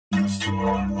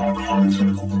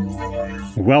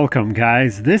Welcome,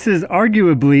 guys. This is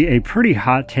arguably a pretty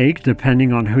hot take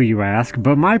depending on who you ask,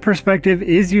 but my perspective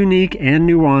is unique and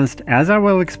nuanced, as I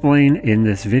will explain in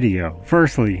this video.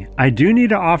 Firstly, I do need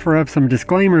to offer up some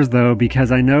disclaimers though,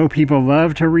 because I know people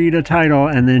love to read a title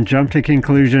and then jump to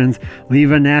conclusions,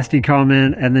 leave a nasty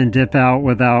comment, and then dip out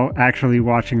without actually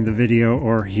watching the video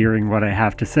or hearing what I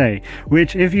have to say.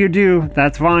 Which, if you do,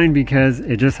 that's fine, because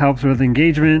it just helps with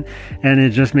engagement and it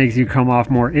just makes you come off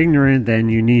more ignorant than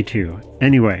you need to.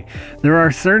 Anyway, there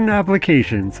are certain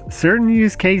applications, certain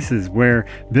use cases where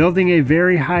building a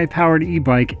very high-powered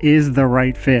e-bike is the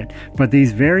right fit, but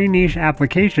these very niche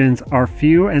applications are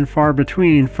few and far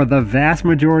between for the vast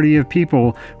majority of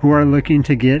people who are looking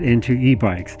to get into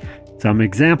e-bikes. Some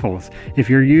examples: if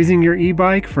you're using your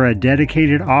e-bike for a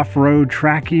dedicated off-road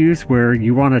track use where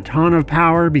you want a ton of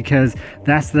power because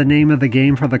that's the name of the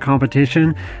game for the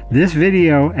competition, this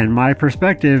video and my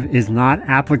perspective is not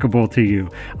applicable to you.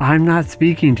 I'm not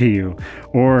speaking to you.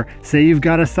 Or say you've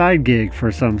got a side gig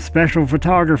for some special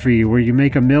photography where you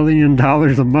make $1 million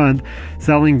a month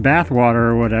selling bathwater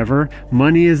or whatever,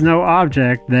 money is no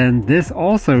object, then this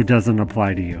also doesn't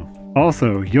apply to you.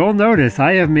 Also, you'll notice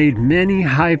I have made many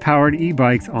high-powered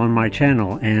e-bikes on my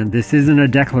channel, and this isn't a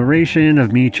declaration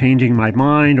of me changing my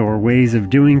mind or ways of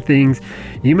doing things.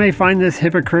 You may find this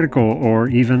hypocritical or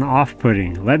even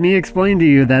off-putting. Let me explain to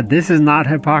you that this is not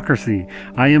hypocrisy.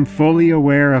 I am fully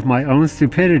aware of my own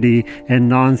stupidity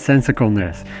and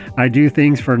nonsensicalness. I do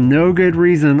things for no good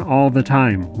reason all the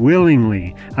time,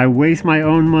 willingly. I waste my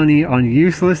own money on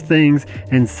useless things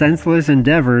and senseless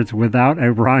endeavors without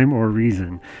a rhyme or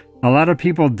reason. A lot of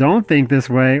people don't think this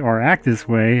way or act this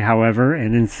way, however,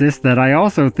 and insist that I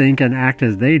also think and act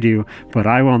as they do, but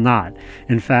I will not.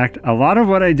 In fact, a lot of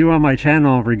what I do on my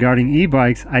channel regarding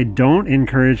e-bikes, I don't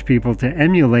encourage people to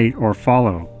emulate or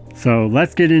follow. So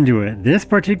let's get into it. This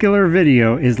particular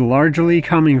video is largely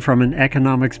coming from an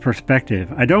economics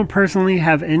perspective. I don't personally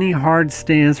have any hard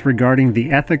stance regarding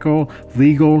the ethical,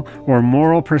 legal, or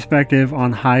moral perspective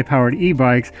on high-powered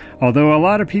e-bikes, although a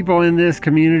lot of people in this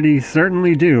community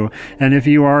certainly do. And if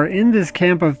you are in this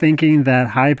camp of thinking that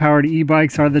high-powered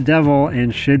e-bikes are the devil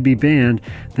and should be banned,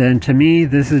 then to me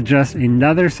this is just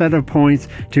another set of points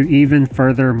to even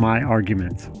further my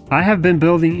arguments. I have been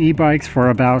building e-bikes for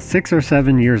about 6 or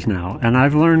 7 years now, and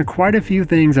I've learned quite a few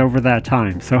things over that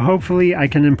time, so hopefully I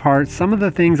can impart some of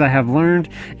the things I have learned,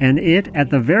 and it, at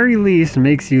the very least,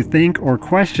 makes you think or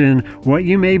question what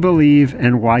you may believe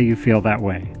and why you feel that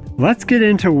way. Let's get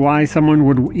into why someone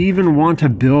would even want to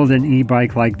build an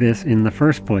e-bike like this in the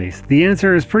first place. The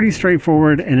answer is pretty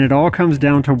straightforward, and it all comes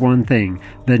down to one thing: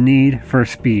 the need for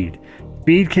speed.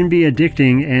 Speed can be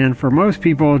addicting, and for most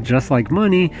people, just like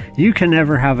money, you can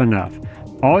never have enough.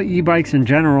 All e-bikes in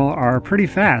general are pretty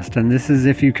fast, and this is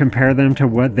if you compare them to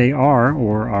what they are,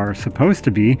 or are supposed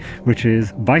to be, which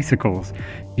is bicycles.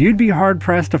 You'd be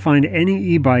hard-pressed to find any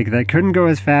e-bike that couldn't go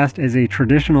as fast as a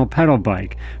traditional pedal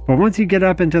bike, but once you get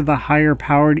up into the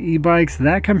higher-powered e-bikes,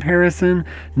 that comparison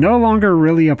no longer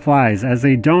really applies, as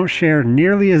they don't share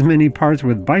nearly as many parts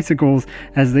with bicycles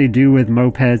as they do with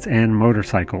mopeds and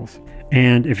motorcycles.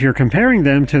 And if you're comparing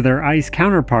them to their ICE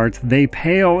counterparts, they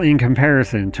pale in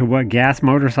comparison to what gas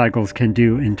motorcycles can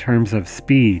do in terms of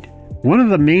speed. One of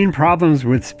the main problems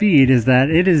with speed is that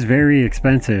it is very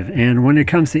expensive, and when it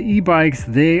comes to e-bikes,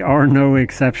 they are no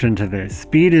exception to this.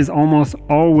 Speed is almost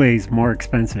always more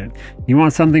expensive. You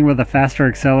want something with a faster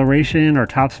acceleration or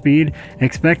top speed,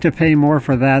 expect to pay more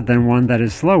for that than one that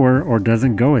is slower or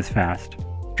doesn't go as fast.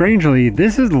 Strangely,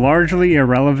 this is largely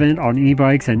irrelevant on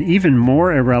e-bikes and even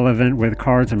more irrelevant with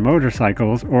cars and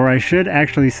motorcycles, or I should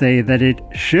actually say that it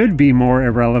should be more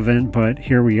irrelevant, but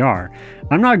here we are.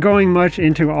 I'm not going much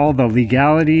into all the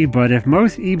legality, but if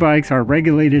most e-bikes are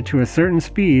regulated to a certain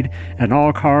speed, and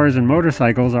all cars and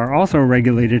motorcycles are also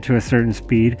regulated to a certain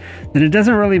speed, then it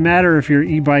doesn't really matter if your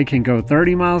e-bike can go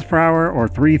 30 miles per hour or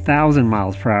 3,000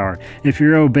 miles per hour. If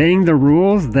you're obeying the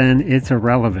rules, then it's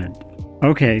irrelevant.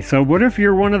 Okay, so what if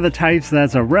you're one of the types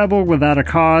that's a rebel without a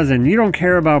cause and you don't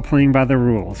care about playing by the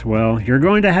rules? Well, you're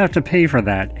going to have to pay for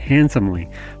that handsomely.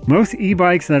 Most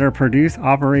e-bikes that are produced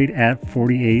operate at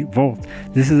 48 volts.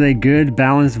 This is a good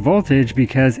balanced voltage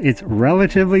because it's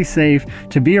relatively safe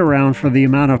to be around for the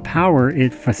amount of power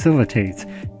it facilitates.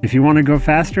 If you want to go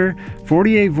faster,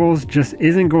 48 volts just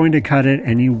isn't going to cut it,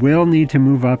 and you will need to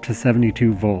move up to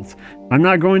 72 volts. I'm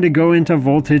not going to go into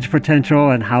voltage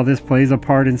potential and how this plays a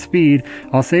part in speed.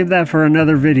 I'll save that for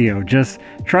another video. Just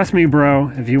trust me, bro,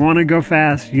 if you want to go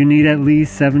fast, you need at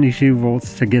least 72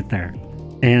 volts to get there.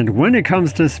 And when it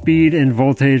comes to speed and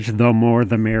voltage, the more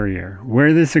the merrier.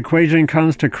 Where this equation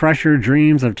comes to crush your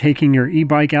dreams of taking your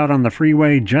e-bike out on the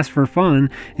freeway just for fun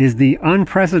is the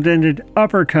unprecedented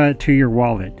uppercut to your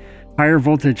wallet. Higher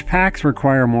voltage packs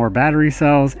require more battery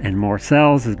cells, and more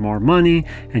cells is more money,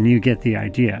 and you get the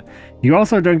idea. You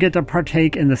also don't get to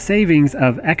partake in the savings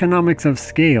of economics of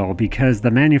scale because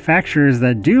the manufacturers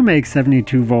that do make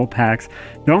 72 volt packs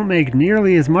don't make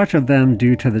nearly as much of them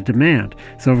due to the demand,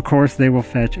 so of course they will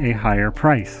fetch a higher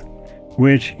price.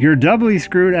 Which you're doubly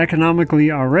screwed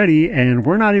economically already, and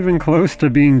we're not even close to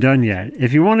being done yet.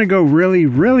 If you want to go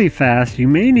really fast, you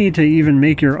may need to even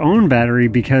make your own battery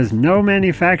because no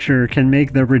manufacturer can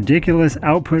make the ridiculous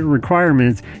output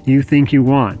requirements you think you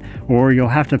want, or you'll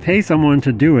have to pay someone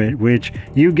to do it, which,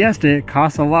 you guessed it,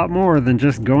 costs a lot more than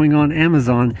just going on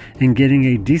Amazon and getting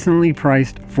a decently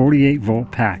priced 48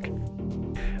 volt pack.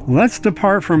 Let's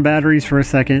depart from batteries for a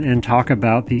second and talk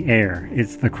about the air.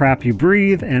 It's the crap you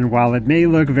breathe, and while it may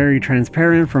look very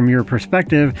transparent from your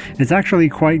perspective, it's actually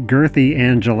quite girthy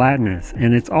and gelatinous,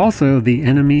 and it's also the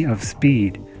enemy of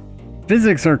speed.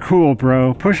 Physics are cool,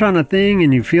 bro. Push on a thing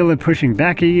and you feel it pushing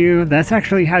back at you. That's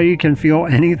actually how you can feel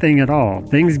anything at all.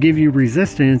 Things give you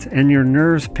resistance and your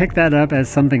nerves pick that up as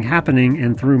something happening,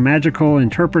 and through magical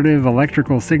interpretive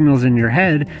electrical signals in your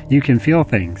head, you can feel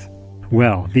things.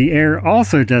 Well, the air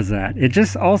also does that. It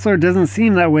just also doesn't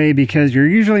seem that way because you're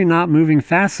usually not moving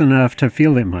fast enough to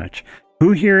feel it much.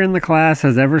 Who here in the class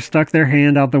has ever stuck their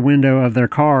hand out the window of their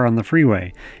car on the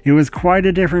freeway? It was quite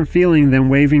a different feeling than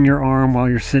waving your arm while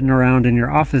you're sitting around in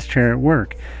your office chair at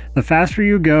work. The faster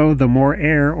you go, the more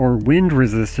air or wind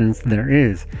resistance there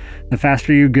is. The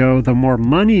faster you go, the more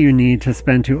money you need to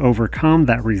spend to overcome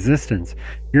that resistance.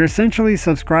 You're essentially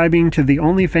subscribing to the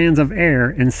OnlyFans of air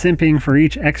and simping for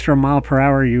each extra mile per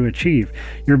hour you achieve.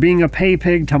 You're being a pay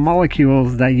pig to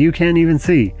molecules that you can't even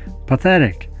see.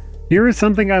 Pathetic. Here is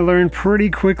something I learned pretty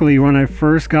quickly when I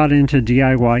first got into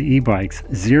DIY e-bikes.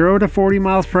 0 to 40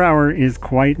 miles per hour is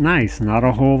quite nice, not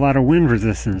a whole lot of wind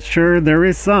resistance. Sure, there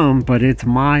is some, but it's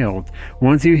mild.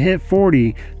 Once you hit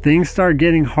 40, things start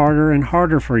getting harder and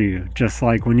harder for you, just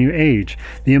like when you age.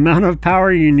 The amount of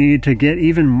power you need to get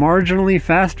even marginally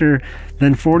faster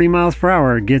than 40 miles per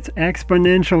hour gets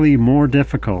exponentially more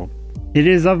difficult. It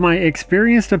is of my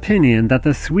experienced opinion that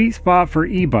the sweet spot for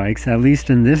e-bikes, at least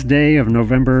in this day of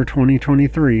November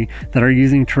 2023, that are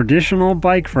using traditional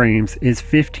bike frames is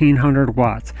 1500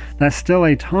 watts. That's still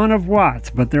a ton of watts,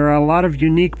 but there are a lot of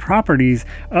unique properties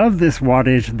of this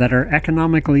wattage that are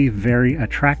economically very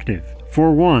attractive.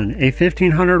 For one, a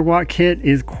 1500 watt kit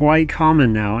is quite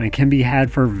common now and can be had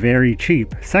for very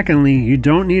cheap. Secondly, you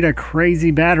don't need a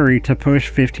crazy battery to push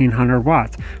 1500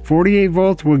 watts. 48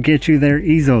 volts will get you there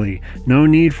easily. No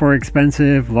need for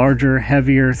expensive, larger,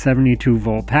 heavier 72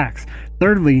 volt packs.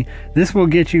 Thirdly, this will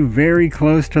get you very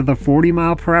close to the 40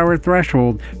 mile per hour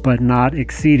threshold, but not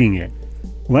exceeding it.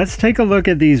 Let's take a look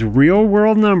at these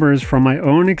real-world numbers from my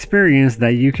own experience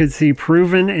that you could see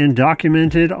proven and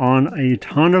documented on a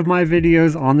ton of my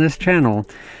videos on this channel.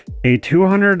 A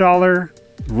 $200,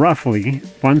 roughly,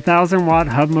 1000 watt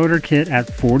hub motor kit at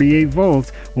 48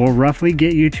 volts will roughly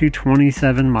get you to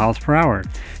 27 miles per hour.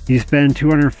 You spend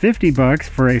 $250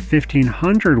 for a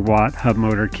 1500 watt hub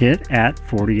motor kit at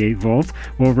 48 volts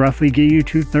will roughly get you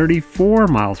to 34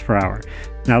 miles per hour.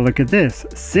 Now look at this,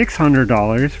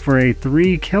 $600 for a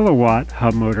 3 kilowatt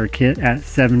hub motor kit at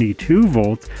 72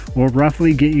 volts will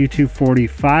roughly get you to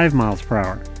 45 miles per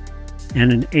hour.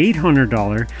 And an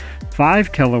 $800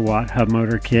 5 kilowatt hub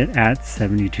motor kit at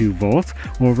 72 volts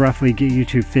will roughly get you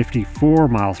to 54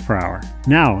 miles per hour.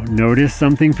 Now, notice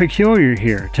something peculiar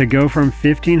here. To go from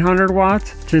 1500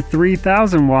 watts to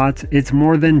 3000 watts, it's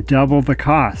more than double the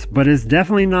cost, but it's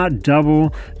definitely not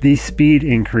double the speed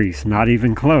increase, not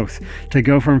even close. To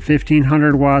go from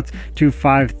 1500 watts to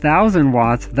 5000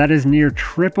 watts, that is near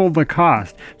triple the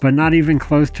cost, but not even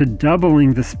close to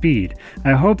doubling the speed.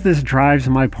 I hope this drives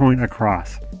my point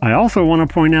across. I also want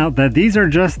to point out that these are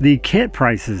just the kit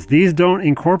prices. These don't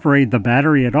incorporate the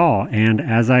battery at all, and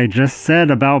as I just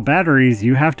said about batteries,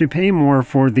 you have to pay more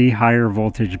for the higher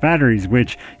voltage batteries,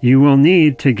 which you will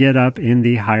need to get up in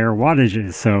the higher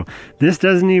wattages. So this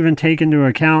doesn't even take into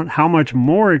account how much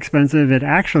more expensive it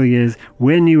actually is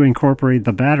when you incorporate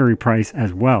the battery price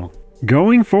as well.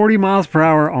 Going 40 miles per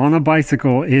hour on a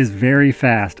bicycle is very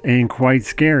fast and quite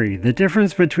scary. The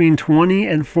difference between 20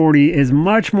 and 40 is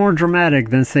much more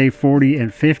dramatic than say 40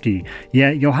 and 50,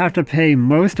 yet you'll have to pay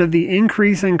most of the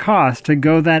increase in cost to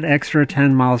go that extra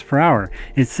 10 miles per hour.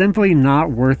 It's simply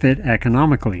not worth it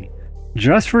economically.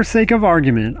 Just for sake of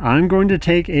argument, I'm going to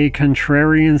take a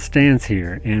contrarian stance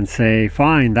here and say,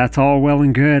 fine, that's all well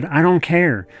and good, I don't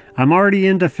care. I'm already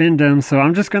into Findom, so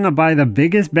I'm just going to buy the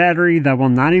biggest battery that will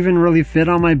not even really fit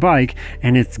on my bike,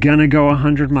 and it's going to go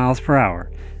 100 miles per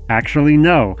hour. Actually,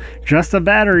 no, just a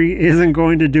battery isn't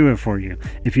going to do it for you.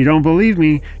 If you don't believe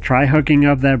me, try hooking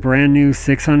up that brand new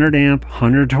 600 amp,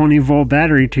 120 volt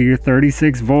battery to your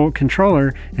 36 volt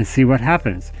controller and see what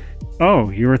happens.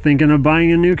 Oh, you were thinking of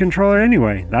buying a new controller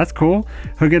anyway. That's cool.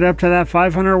 Hook it up to that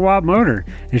 500 watt motor.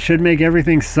 It should make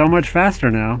everything so much faster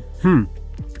now.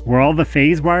 Were all the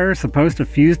phase wires supposed to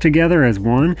fuse together as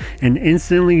one and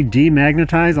instantly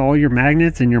demagnetize all your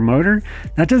magnets in your motor?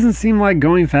 That doesn't seem like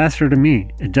going faster to me.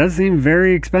 It does seem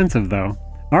very expensive though.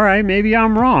 Alright, maybe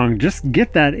I'm wrong. Just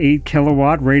get that 8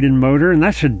 kilowatt rated motor and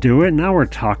that should do it. Now we're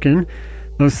talking.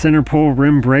 Those center pole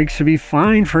rim brakes should be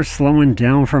fine for slowing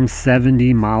down from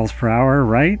 70 miles per hour,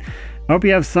 right? Hope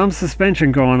you have some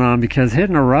suspension going on because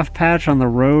hitting a rough patch on the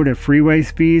road at freeway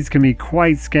speeds can be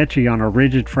quite sketchy on a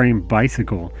rigid frame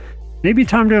bicycle. Maybe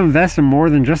time to invest in more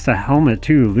than just a helmet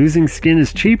too. Losing skin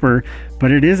is cheaper,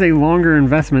 but it is a longer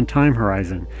investment time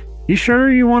horizon. You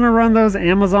sure you want to run those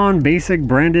Amazon basic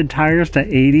branded tires to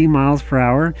 80 miles per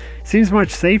hour? Seems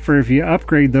much safer if you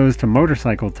upgrade those to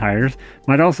motorcycle tires.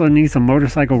 Might also need some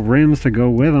motorcycle rims to go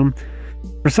with them.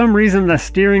 For some reason the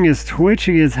steering is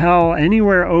twitchy as hell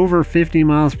anywhere over 50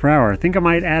 miles per hour. I think I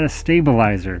might add a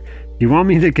stabilizer. You want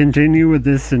me to continue with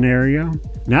this scenario?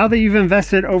 Now that you've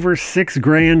invested over $6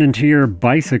 grand into your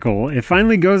bicycle, it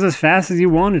finally goes as fast as you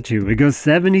want it to. It goes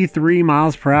 73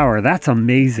 miles per hour. That's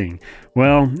amazing.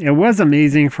 Well, it was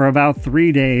amazing for about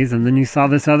 3 days, and then you saw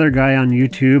this other guy on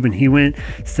YouTube and he went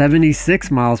 76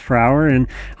 miles per hour, and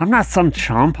I'm not some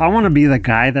chump. I want to be the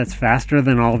guy that's faster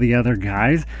than all the other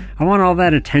guys. I want all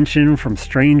that attention from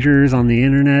strangers on the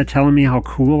internet telling me how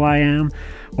cool I am.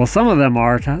 Well, some of them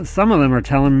are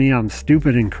telling me I'm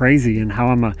stupid and crazy and how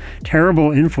I'm a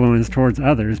terrible influence towards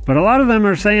others, but a lot of them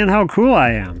are saying how cool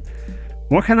I am.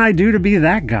 What can I do to be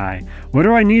that guy? What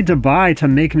do I need to buy to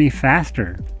make me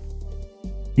faster?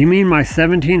 You mean my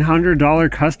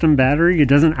 $1,700 custom battery? It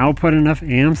doesn't output enough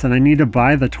amps and I need to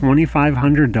buy the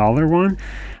 $2,500 one?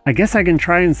 I guess I can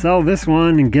try and sell this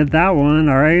one and get that one,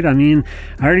 alright? I mean,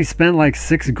 I already spent like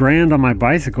 $6 grand on my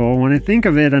bicycle. When I think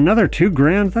of it, another $2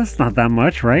 grand, that's not that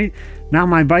much, right? Now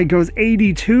my bike goes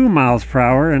 82 miles per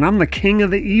hour and I'm the king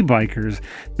of the e-bikers.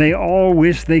 They all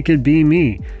wish they could be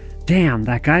me. Damn,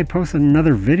 that guy posted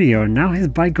another video and now his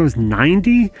bike goes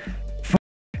 90?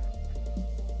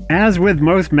 As with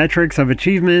most metrics of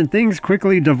achievement, things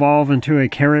quickly devolve into a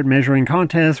carrot measuring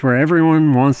contest where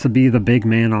everyone wants to be the big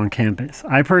man on campus.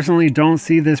 I personally don't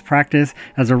see this practice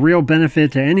as a real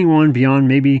benefit to anyone beyond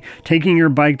maybe taking your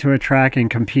bike to a track and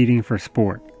competing for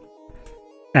sport.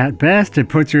 At best, it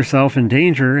puts yourself in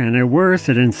danger, and at worst,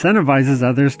 it incentivizes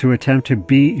others to attempt to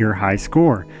beat your high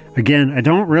score. Again, I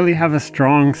don't really have a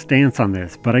strong stance on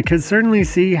this, but I could certainly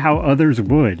see how others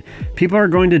would. People are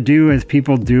going to do as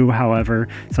people do, however,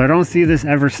 so I don't see this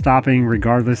ever stopping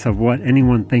regardless of what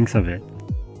anyone thinks of it.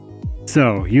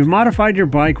 So, you've modified your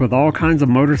bike with all kinds of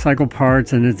motorcycle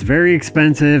parts, and it's very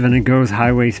expensive and it goes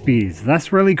highway speeds.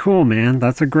 That's really cool, man.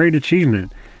 That's a great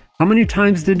achievement. How many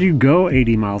times did you go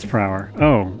 80 miles per hour?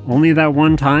 Oh, only that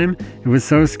one time? It was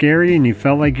so scary and you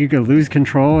felt like you could lose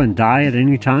control and die at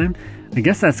any time? I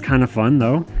guess that's kind of fun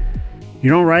though. You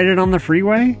don't ride it on the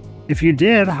freeway? If you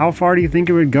did, how far do you think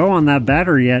it would go on that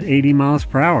battery at 80 miles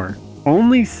per hour?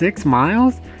 Only 6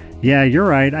 miles? Yeah, you're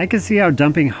right. I could see how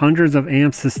dumping hundreds of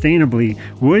amps sustainably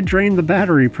would drain the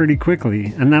battery pretty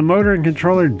quickly, and that motor and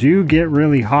controller do get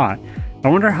really hot. I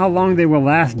wonder how long they will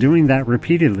last doing that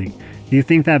repeatedly. Do you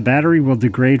think that battery will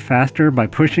degrade faster by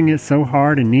pushing it so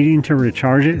hard and needing to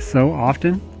recharge it so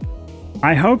often?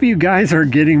 I hope you guys are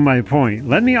getting my point.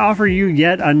 Let me offer you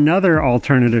yet another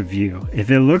alternative view.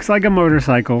 If it looks like a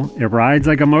motorcycle, it rides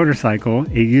like a motorcycle,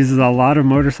 it uses a lot of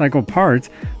motorcycle parts,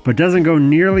 but doesn't go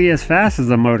nearly as fast as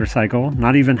a motorcycle,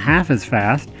 not even half as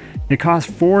fast, it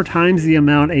costs 4 times the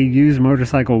amount a used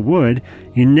motorcycle would,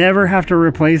 you never have to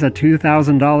replace a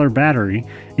 $2,000 battery,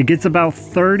 it gets about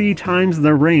 30 times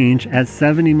the range at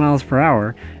 70 miles per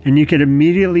hour, and you can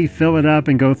immediately fill it up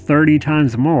and go 30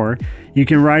 times more. You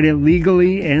can ride it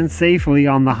legally and safely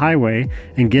on the highway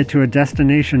and get to a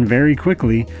destination very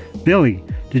quickly. Billy,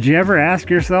 did you ever ask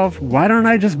yourself, why don't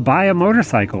I just buy a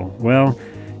motorcycle? Well,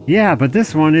 yeah, but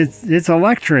this one, it's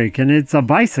electric and it's a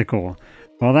bicycle.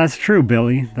 Well, that's true,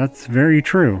 Billy. That's very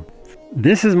true.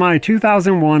 This is my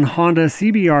 2001 Honda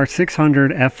CBR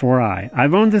 600 F4i.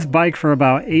 I've owned this bike for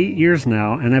about 8 years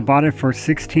now, and I bought it for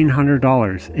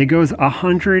 $1,600. It goes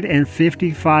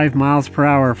 155 miles per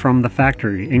hour from the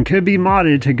factory and could be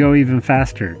modded to go even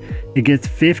faster. It gets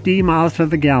 50 miles to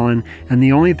the gallon, and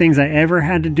the only things I ever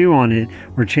had to do on it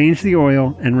were change the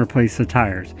oil and replace the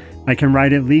tires. I can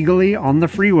ride it legally on the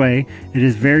freeway. It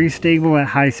is very stable at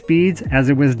high speeds as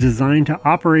it was designed to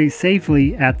operate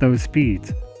safely at those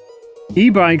speeds.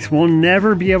 E-bikes will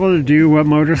never be able to do what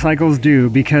motorcycles do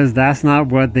because that's not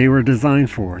what they were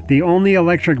designed for. The only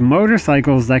electric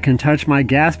motorcycles that can touch my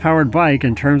gas-powered bike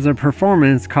in terms of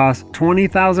performance cost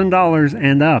 $20,000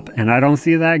 and up, and I don't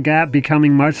see that gap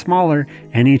becoming much smaller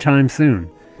anytime soon.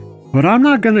 But I'm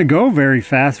not going to go very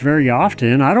fast very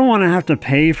often. I don't want to have to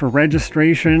pay for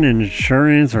registration and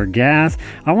insurance or gas.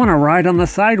 I want to ride on the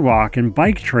sidewalk and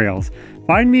bike trails.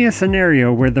 Find me a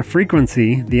scenario where the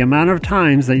frequency, the amount of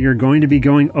times that you're going to be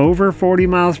going over 40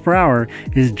 miles per hour,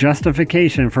 is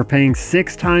justification for paying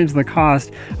 6 times the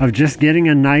cost of just getting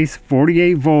a nice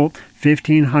 48 volt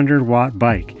 1500 watt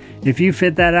bike. If you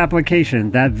fit that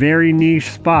application, that very niche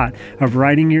spot of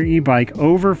riding your e-bike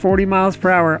over 40 miles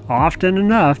per hour often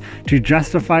enough to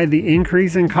justify the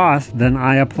increase in cost, then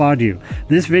I applaud you.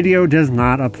 This video does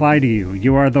not apply to you.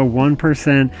 You are the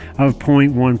 1% of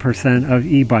 0.1% of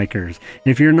e-bikers.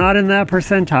 If you're not in that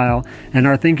percentile and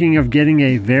are thinking of getting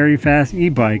a very fast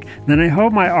e-bike, then I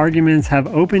hope my arguments have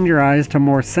opened your eyes to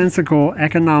more sensible,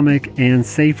 economic, and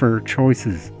safer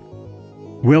choices.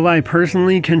 Will I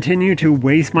personally continue to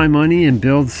waste my money and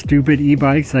build stupid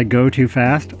e-bikes that go too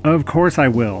fast? Of course I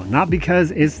will. Not because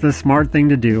it's the smart thing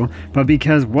to do, but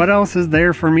because what else is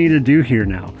there for me to do here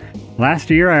now?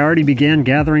 Last year I already began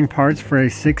gathering parts for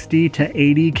a 60 to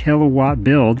 80 kilowatt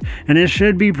build, and it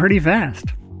should be pretty fast.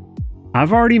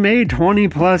 I've already made 20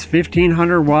 plus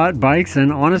 1500 watt bikes,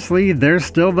 and honestly, they're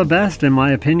still the best in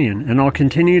my opinion, and I'll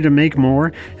continue to make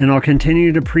more, and I'll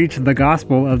continue to preach the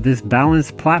gospel of this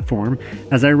balanced platform,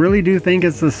 as I really do think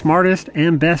it's the smartest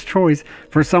and best choice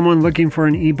for someone looking for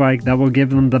an e-bike that will give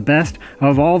them the best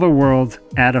of all the worlds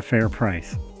at a fair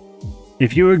price.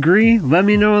 If you agree, let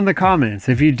me know in the comments.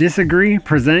 If you disagree,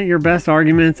 present your best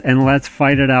arguments and let's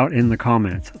fight it out in the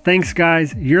comments. Thanks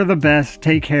guys, you're the best,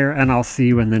 take care, and I'll see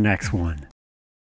you in the next one.